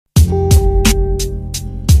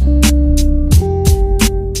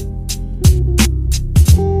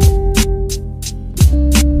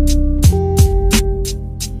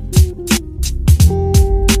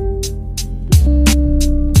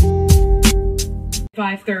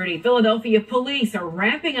5:30, Philadelphia police are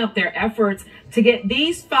ramping up their efforts to get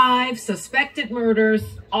these 5 suspected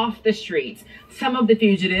murders off the streets. Some of the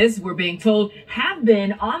fugitives, we're being told, have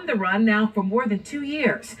been on the run now for more than 2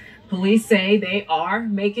 years. Police say they are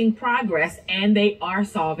making progress and they are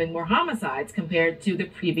solving more homicides compared to the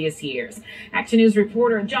previous years. Action News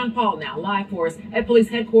reporter John Paul now live for us at police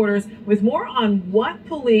headquarters with more on what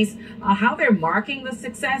police, how they're marking the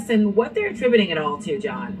success and what they're attributing it all to,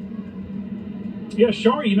 John. Yeah,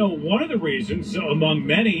 Shar, one of the reasons among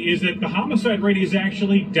many is that the homicide rate is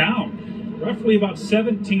actually down, roughly about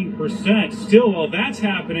 17%. Still, while that's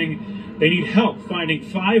happening, they need help finding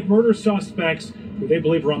 5 murder suspects who they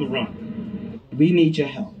believe are on the run. We need your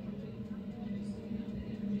help.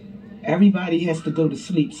 Everybody has to go to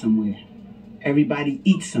sleep somewhere. Everybody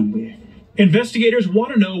eats somewhere. Investigators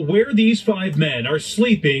want to know where these 5 men are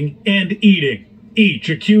sleeping and eating. Each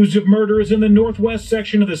accused of murders in the northwest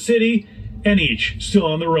section of the city, and each still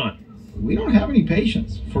on the run. We don't have any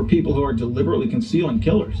patience for people who are deliberately concealing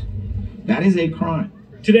killers. That is a crime.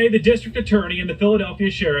 Today, the district attorney and the Philadelphia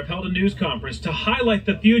sheriff held a news conference to highlight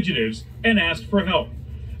the fugitives and ask for help.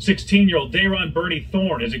 16-year-old Dayron Bernie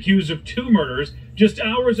Thorne is accused of 2 murders just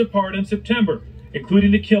hours apart in September,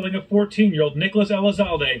 including the killing of 14-year-old Nicholas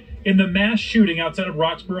Elizalde in the mass shooting outside of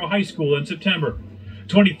Roxborough High School in September.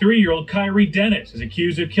 23-year-old Kyrie Dennis is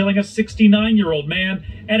accused of killing a 69-year-old man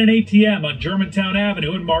at an ATM on Germantown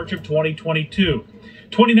Avenue in March of 2022.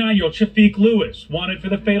 29-year-old Shafiq Lewis wanted for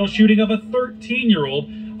the fatal shooting of a 13-year-old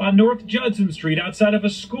on North Judson Street outside of a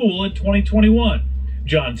school in 2021.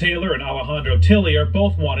 John Taylor and Alejandro Tilley are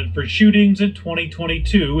both wanted for shootings in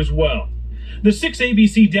 2022 as well. The 6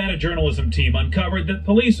 ABC data journalism team uncovered that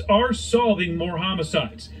police are solving more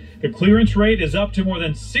homicides. The clearance rate is up to more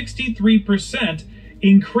than 63%,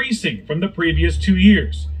 increasing from the previous 2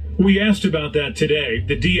 years. We asked about that today.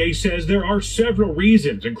 The DA says there are several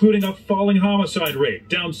reasons, including a falling homicide rate,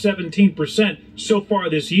 down 17% so far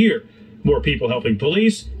this year, more people helping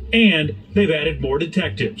police, and they've added more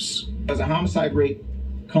detectives. As the homicide rate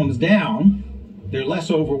comes down, they're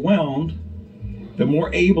less overwhelmed, they're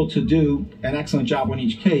more able to do an excellent job on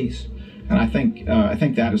each case, and I think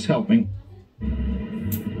that is helping.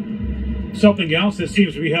 Something else that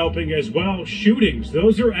seems to be helping as well, shootings.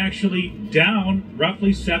 Those are actually down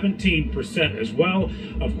roughly 17% as well.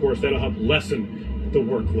 Of course, that'll help lessen the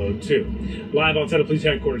workload too. Live outside of police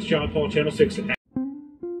headquarters, John Paul, Channel 6.